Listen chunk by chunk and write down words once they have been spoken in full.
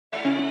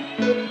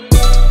Hello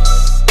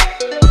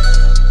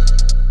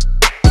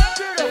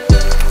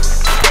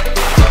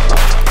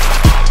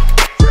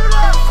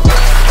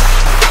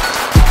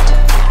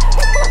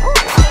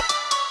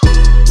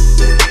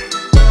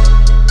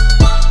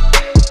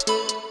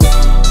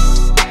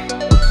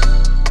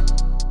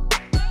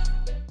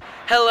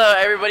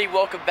everybody,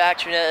 welcome back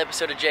to another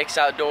episode of Jake's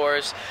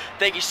Outdoors.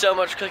 Thank you so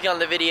much for clicking on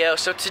the video.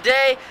 So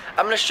today,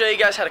 I'm going to show you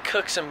guys how to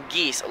cook some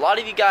geese. A lot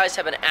of you guys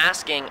have been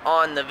asking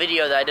on the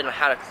video that I did on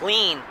how to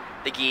clean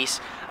the geese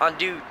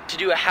to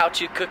do a how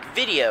to cook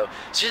video.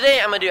 So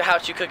today I'm going to do a how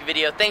to cook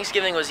video.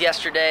 Thanksgiving was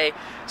yesterday,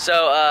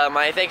 so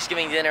my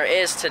Thanksgiving dinner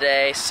is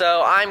today.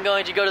 So I'm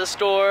going to go to the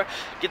store,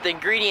 get the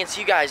ingredients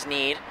you guys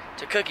need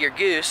to cook your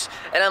goose,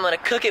 and I'm going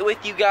to cook it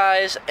with you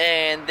guys,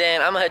 and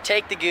then I'm going to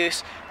take the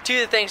goose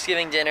to the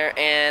Thanksgiving dinner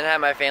and have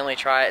my family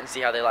try it and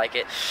see how they like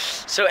it.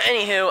 So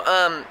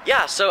anywho,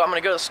 yeah, so I'm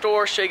gonna go to the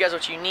store, show you guys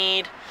what you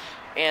need,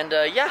 and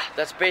yeah,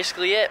 that's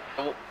basically it.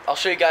 I'll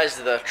show you guys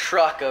the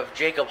truck of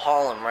Jacob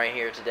Holland right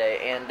here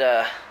today,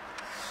 and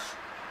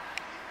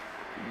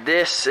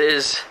this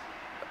is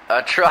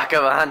a truck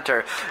of a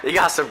hunter. You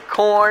got some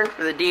corn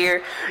for the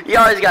deer. You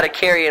always got to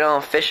carry it on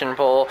a fishing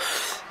pole.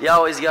 You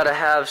always got to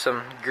have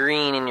some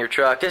green in your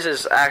truck. This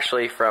is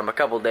actually from a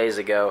couple days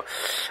ago.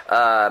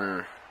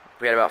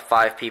 We had about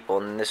 5 people,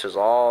 and this was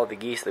all the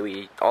geese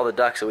that all the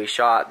ducks that we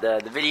shot.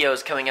 The video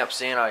is coming up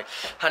soon. I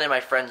hunted my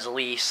friend's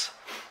lease,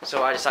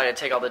 so I decided to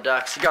take all the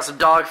ducks. You got some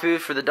dog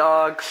food for the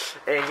dog,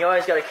 and you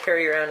always got to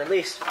carry around at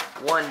least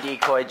one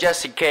decoy,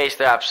 just in case.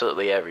 They're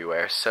absolutely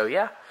everywhere. So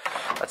yeah,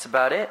 that's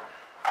about it.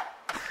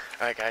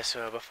 Alright guys,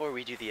 so before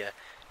we do the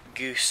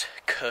goose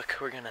cook,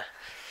 we're gonna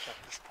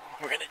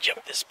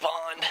jump this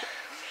pond.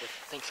 With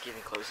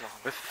Thanksgiving clothes on.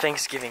 With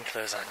Thanksgiving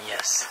clothes on,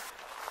 yes.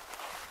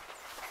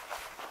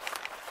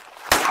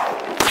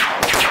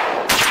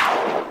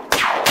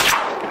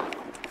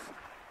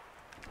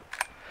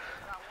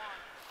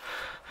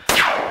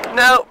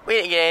 No, we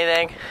didn't get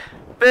anything.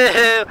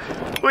 Boo!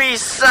 We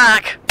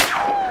suck!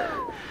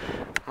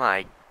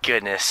 My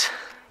goodness.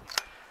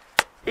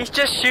 He's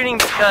just shooting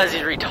because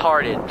he's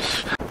retarded.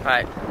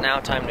 Alright,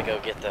 now time to go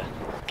get the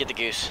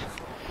goose.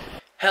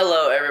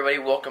 Hello everybody,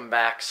 welcome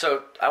back.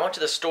 So I went to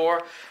the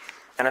store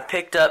and I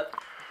picked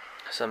up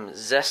some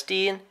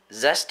zesty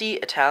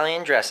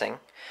Italian dressing.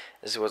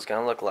 This is what it's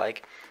gonna look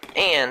like.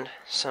 And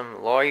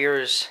some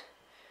Lawyer's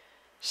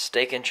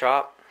steak and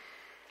chop.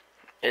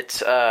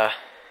 It's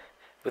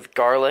with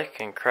garlic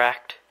and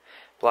cracked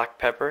black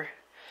pepper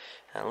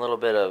and a little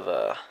bit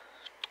of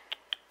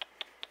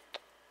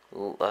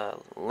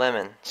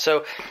lemon.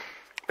 So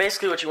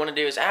basically what you want to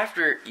do is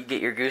after you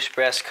get your goose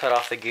breast, cut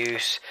off the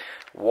goose,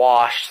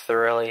 washed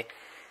thoroughly,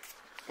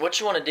 what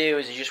you want to do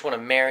is you just want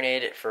to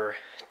marinate it for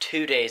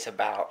 2 days,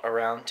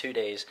 around 2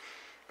 days,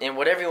 in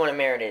whatever you want to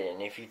marinate it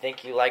in. If you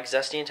think you like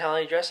zesty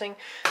Italian dressing,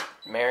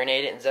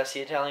 marinate it in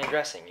zesty Italian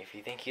dressing. If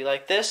you think you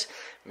like this,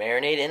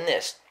 marinate it in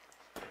this.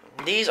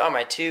 These are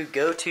my 2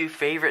 go-to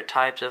favorite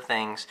types of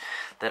things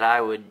that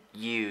I would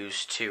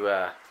use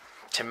to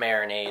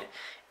marinate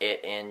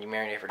it in. You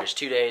marinate it for just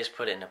 2 days,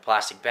 put it in a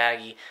plastic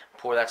baggie,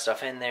 pour that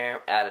stuff in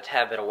there, add a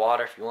tad bit of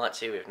water if you want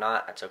to. If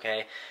not, that's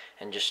okay,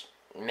 and just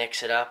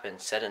mix it up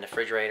and set it in the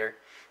refrigerator.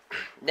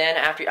 Then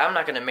after, I'm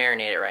not going to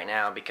marinate it right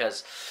now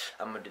because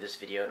I'm going to do this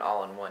video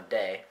all in one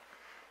day.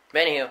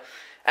 But anywho,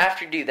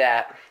 after you do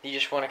that, you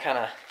just want to kind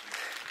of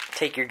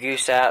take your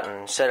goose out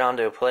and set it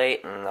onto a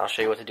plate, and I'll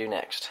show you what to do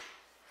next.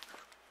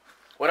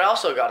 What I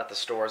also got at the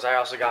store is I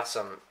also got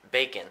some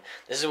bacon.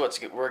 This is what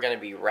we're going to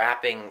be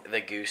wrapping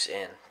the goose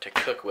in to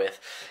cook with.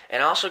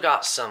 And I also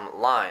got some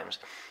limes.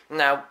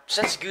 Now,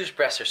 since goose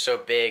breasts are so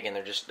big and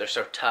they're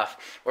so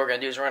tough, what we're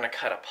going to do is we're going to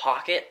cut a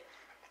pocket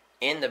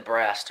in the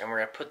breast, and we're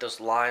going to put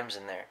those limes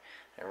in there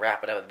and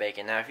wrap it up with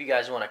bacon. Now, if you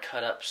guys want to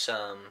cut up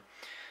some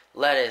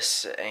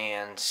lettuce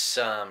and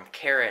some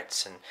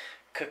carrots and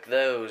cook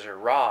those or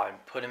raw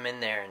and put them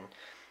in there and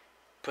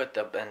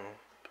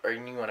or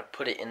you want to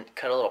put it in,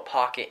 cut a little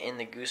pocket in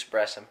the goose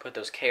breast and put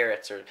those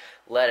carrots or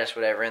lettuce,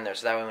 whatever, in there,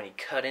 so that way when you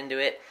cut into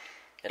it,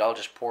 it all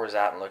just pours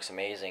out and looks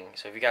amazing.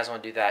 So if you guys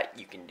want to do that,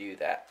 you can do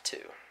that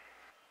too.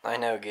 I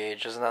know,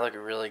 Gage, doesn't that look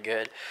really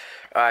good?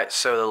 Alright,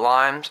 so the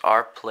limes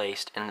are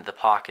placed into the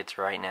pockets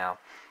right now.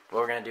 What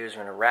we're going to do is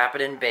we're going to wrap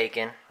it in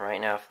bacon right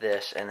now with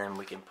this, and then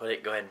we can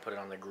go ahead and put it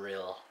on the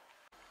grill.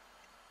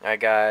 Alright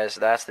guys,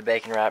 that's the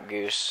bacon wrapped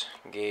goose.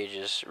 Gage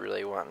is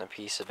really wanting a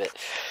piece of it.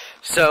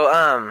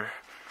 So,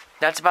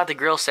 that's about the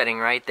grill setting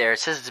right there. It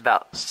says it's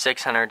about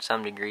 600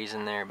 some degrees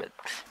in there, but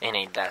it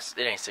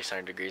ain't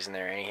 600 degrees in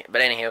there.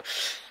 But anyhow,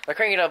 I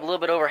crank it up a little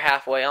bit over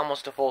halfway,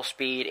 almost to full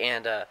speed,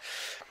 and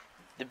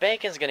the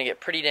bacon's going to get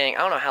pretty dang, I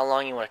don't know how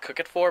long you want to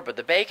cook it for, but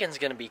the bacon's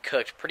going to be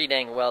cooked pretty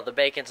dang well. The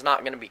bacon's not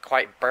going to be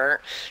quite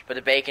burnt, but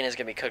the bacon is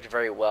going to be cooked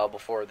very well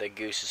before the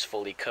goose is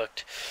fully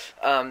cooked.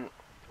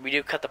 We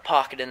do cut the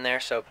pocket in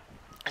there, so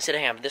instead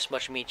of having this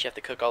much meat, you have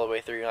to cook all the way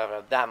through. You don't have to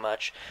have that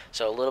much,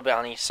 so a little bit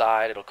on each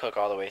side. It'll cook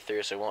all the way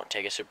through, so it won't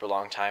take a super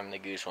long time, and the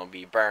goose won't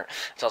be burnt.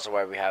 That's also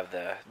why we have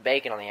the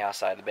bacon on the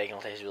outside. The bacon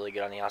will taste really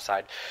good on the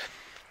outside.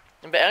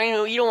 But I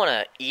mean, you don't want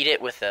to eat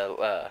it with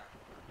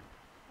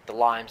the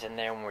limes in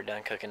there. When we're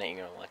done cooking it, you're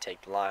going to want to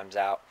take the limes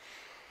out.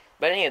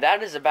 But anyway,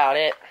 that is about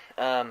it.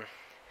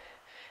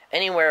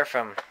 Anywhere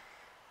from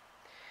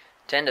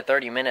 10 to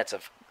 30 minutes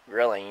of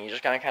grilling. You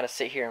just gotta kind of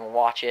sit here and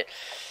watch it.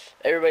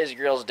 Everybody's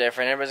grill's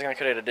different. Everybody's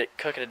gonna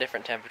cook at a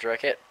different temperature. I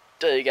can't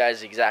tell you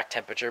guys the exact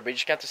temperature, but you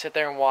just got to sit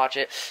there and watch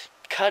it.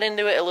 Cut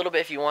into it a little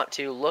bit if you want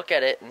to. Look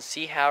at it and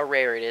see how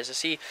rare it is to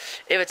see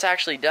if it's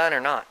actually done or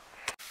not.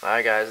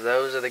 Alright guys,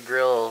 those are the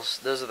grills.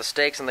 Those are the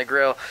steaks on the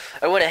grill.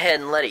 I went ahead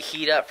and let it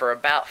heat up for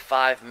about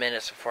 5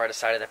 minutes before I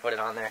decided to put it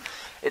on there.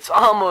 It's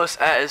almost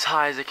at as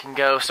high as it can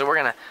go, so we're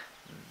gonna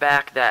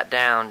back that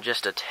down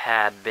just a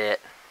tad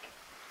bit.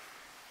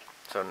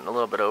 So a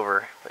little bit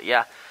over, but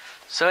yeah.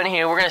 So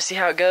anyway, we're gonna see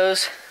how it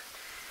goes.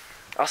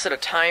 I'll set a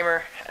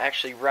timer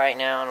actually right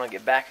now, and I'll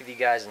get back with you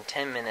guys in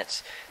 10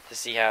 minutes to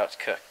see how it's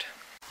cooked.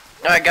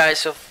 Alright guys,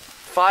 so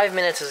 5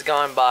 minutes has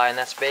gone by, and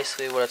that's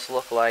basically what it's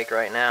looked like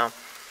right now.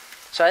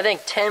 So I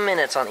think 10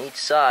 minutes on each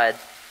side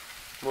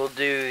will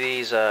do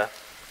these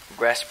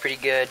breasts pretty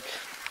good.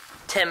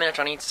 10 minutes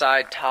on each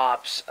side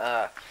tops.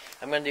 I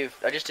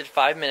just did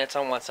 5 minutes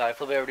on one side,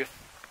 flip it over to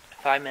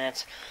 5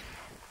 minutes.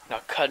 I'll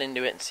cut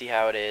into it and see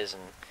how it is,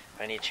 and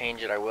if I need to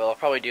change it, I will. I'll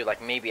probably do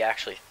like maybe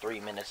actually 3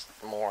 minutes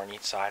more on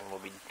each side, and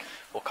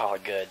we'll call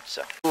it good.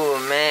 So, ooh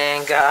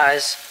man,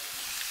 guys.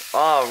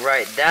 All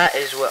right, that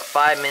is what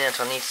 5 minutes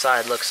on each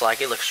side looks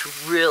like. It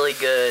looks really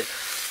good.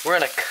 We're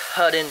gonna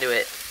cut into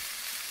it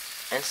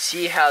and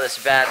see how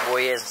this bad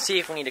boy is, and see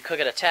if we need to cook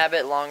it a tad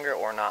bit longer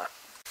or not.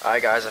 All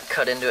right, guys, I've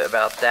cut into it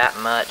about that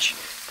much.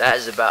 That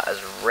is about as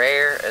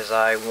rare as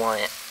I want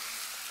it.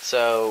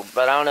 So,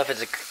 but I don't know if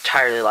it's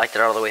entirely like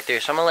that all the way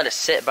through. So I'm going to let it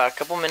sit about a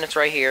couple minutes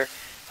right here.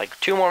 Like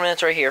 2 more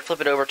minutes right here.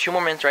 Flip it over. 2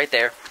 more minutes right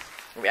there.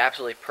 It'll be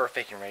absolutely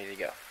perfect and ready to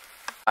go.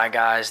 Alright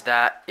guys,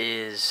 that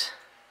is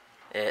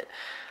it.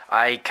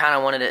 I kind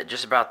of wanted it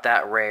just about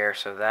that rare.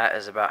 So that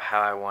is about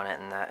how I want it.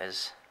 And that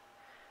is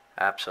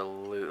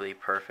absolutely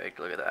perfect.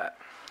 Look at that.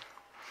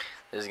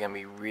 This is going to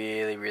be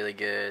really, really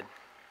good.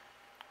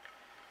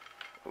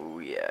 Oh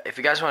yeah. If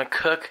you guys want to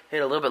cook it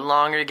a little bit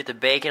longer to get the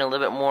bacon a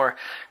little bit more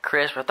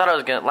crisp, I thought I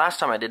was gonna. Last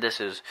time I did this,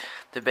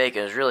 the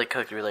bacon was really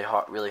cooked really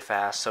hot, really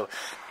fast. So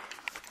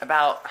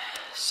about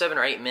 7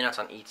 or 8 minutes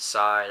on each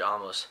side,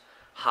 almost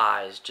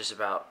high, is just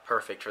about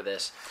perfect for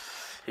this.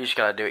 You just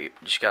gotta do it. You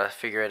just gotta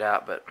figure it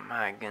out. But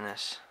my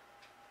goodness.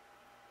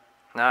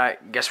 Now I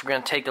guess we're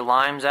gonna take the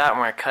limes out and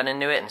we're gonna cut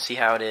into it and see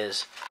how it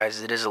is.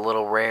 Guys, it is a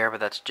little rare, but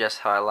that's just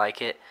how I like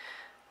it.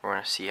 We're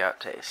gonna see how it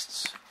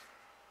tastes.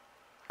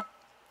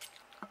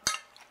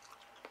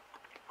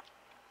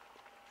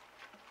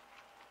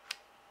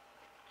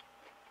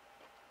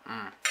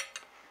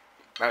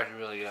 That's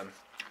really good.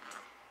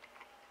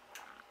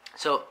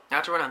 So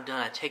after when I'm done,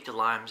 I take the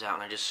limes out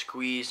and I just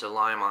squeeze the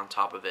lime on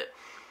top of it.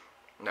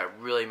 And that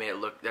really made it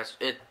look.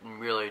 It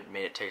really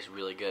made it taste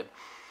really good.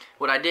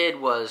 What I did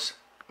was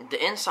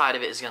the inside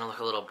of it is gonna look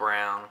a little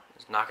brown.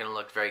 It's not gonna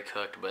look very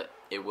cooked, but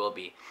it will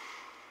be.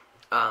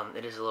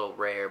 It is a little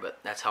rare, but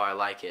that's how I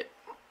like it.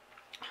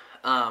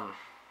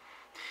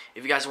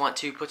 If you guys want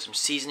to put some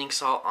seasoning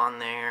salt on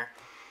there,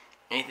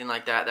 anything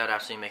like that, that would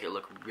absolutely make it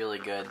look really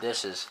good.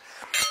 This is.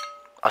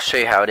 I'll show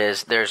you how it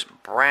is. There's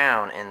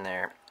brown in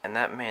there, and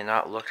that may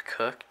not look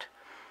cooked,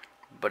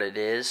 but it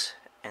is,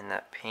 and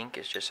that pink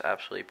is just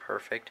absolutely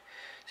perfect.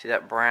 See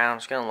that brown?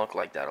 It's going to look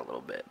like that a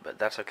little bit, but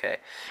that's okay.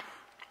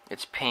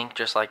 It's pink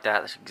just like that.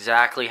 That's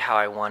exactly how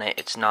I want it.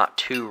 It's not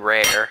too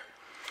rare.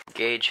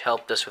 Gage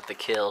helped us with the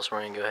kills.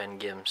 We're going to go ahead and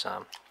give him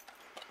some.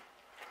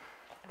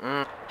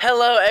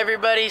 Hello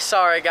everybody.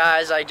 Sorry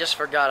guys, I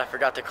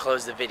forgot to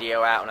close the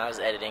video out when I was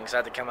editing, so I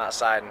had to come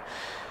outside and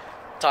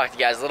talk to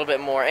you guys a little bit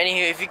more.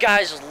 Anywho, if you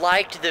guys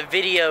liked the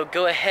video,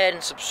 go ahead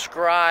and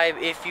subscribe.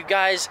 If you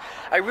guys,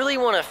 I really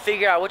want to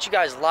figure out what you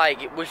guys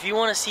like. If you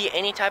want to see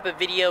any type of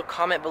video,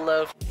 comment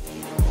below.